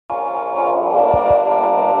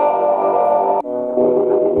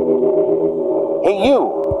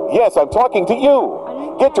you. Yes, I'm talking to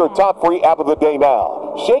you. Get your top free app of the day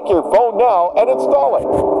now. Shake your phone now and install it.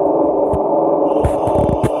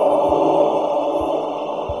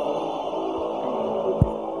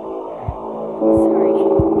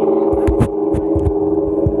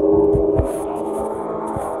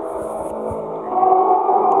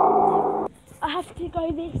 I have to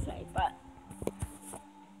go this way, but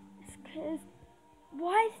it's because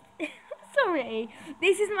why? Sorry,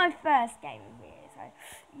 this is my first game of here, so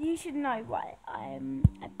you should know why I'm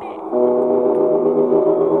a bit.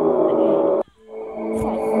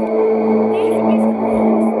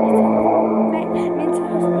 Okay, so this is mental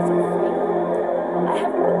hospital free. I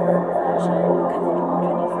have a book version because it's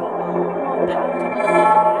 £1.23, £1.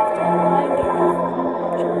 I'm getting it for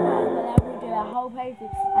free, and then I will do a whole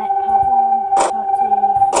playthrough like part 1, part 2.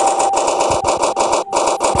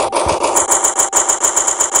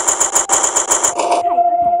 So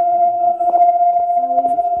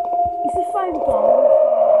it's a phone game.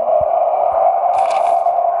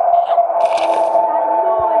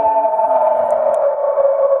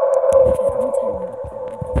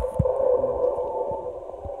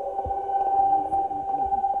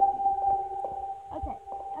 Okay,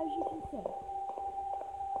 as you can see,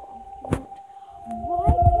 why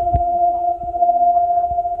did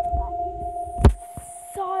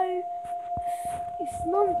so it's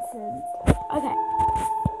nonsense. Okay,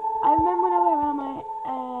 I remember when I went around my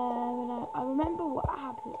I remember what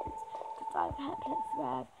happened because I've had places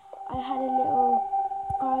where I had a little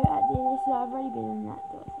go at the end. So I've already been in that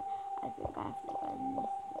door, so I think I have to go in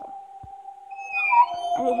this door.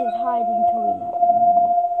 And it says hiding toilet.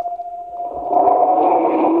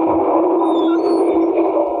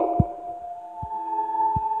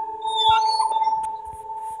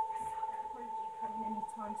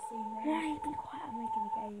 No, be quiet, I'm making a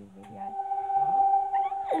gaming video.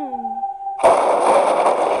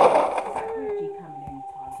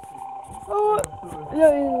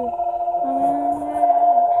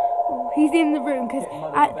 He's in the room because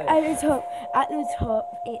at the top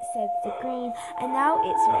it says the green and now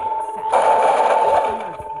it's red.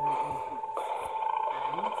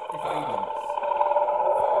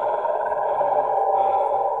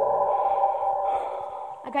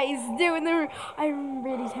 Okay, he's still in the room. I'm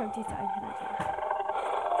really tempted to open it.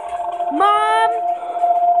 Mom!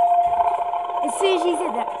 As soon as she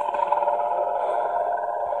said that.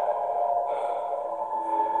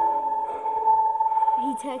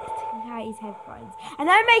 He took out his headphones. And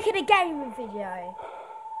I'm making a gaming video.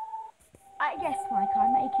 Yes, Mike,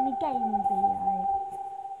 I'm making a gaming video.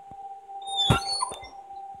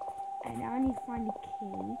 And now I need to find a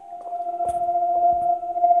key.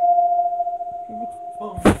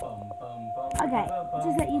 Okay,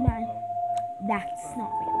 just let you know, that's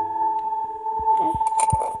not real. Okay.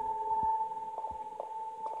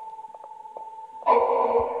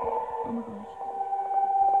 Oh my gosh.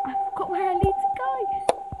 I forgot where I need to go.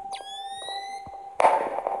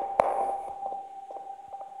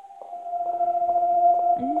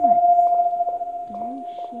 This is like scary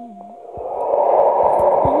shit.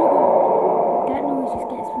 Oh my god. That noise just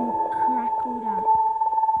gets me crackled up.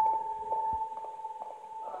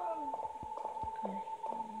 Okay.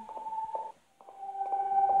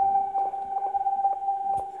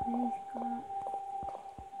 So he's got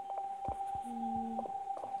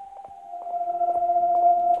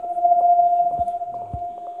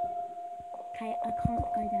okay, I can't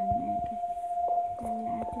go down there because the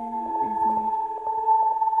ladder is not.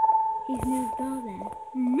 He's moved all there.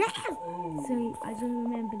 No! So I don't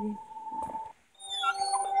remember this.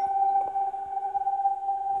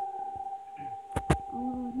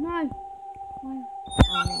 Oh no! Why?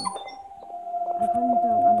 Oh. I kind of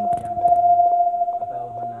don't understand. Abel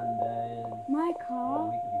Hernandez. My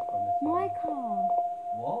car. My car.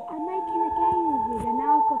 What? I'm making a gaming video.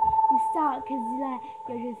 Now I've got to start because like,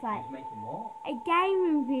 you're just like. He's making what? A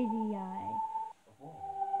gaming video. Of what?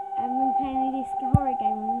 And we're playing this horror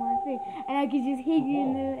game on my phone. And I could just hit you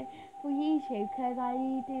in the for YouTube because I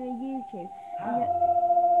do a YouTube.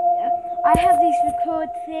 I have this record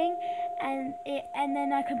thing and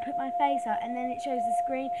then I can put my face out and then it shows the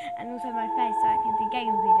screen and also my face so I can do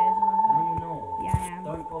gaming videos on my phone. No, you're not. Yeah, I am.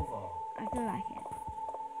 Don't bother. I feel like it.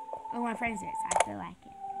 All my friends do it, so I feel like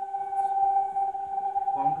it.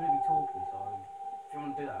 Well, I'm going to be talking, so if you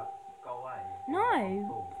want to do that, go away. No.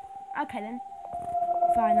 Okay then.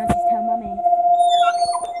 Fine, I'll just tell Mummy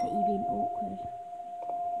that you've been awkward.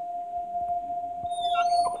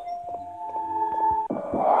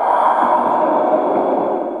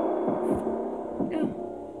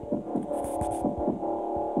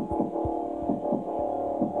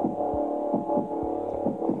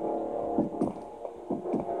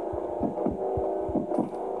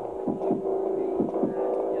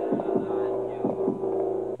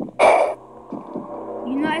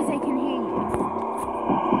 can hear you.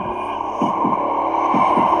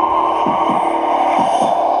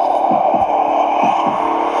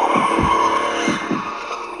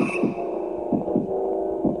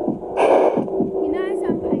 You notice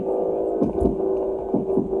I'm posting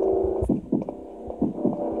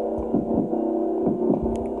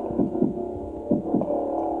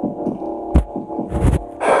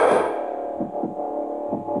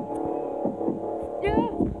yeah,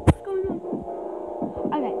 what's going on?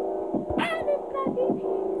 Okay. I'm in bloody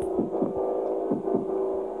peace.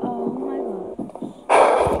 Oh my god.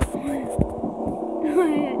 I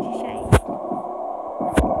actually shake.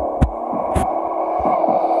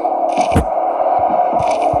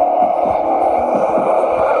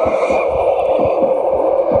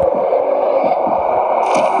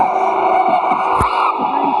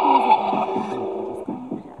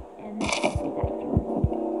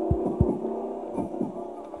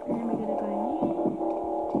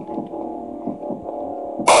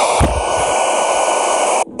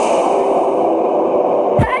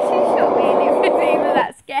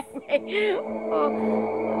 Oh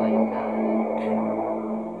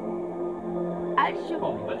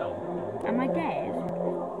my god. Am I dead?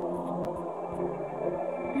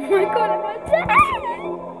 Oh my god, am I dead?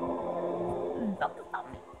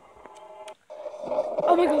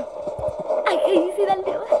 Oh my god. Can you see that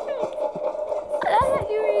little head? That's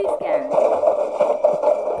actually really scary.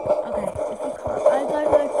 Okay, if you can't, I don't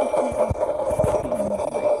know if this little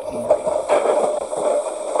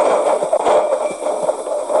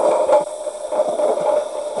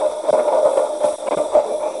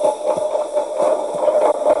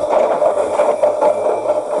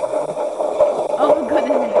oh my god,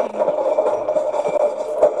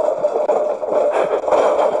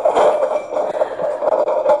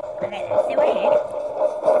 okay, let's do it.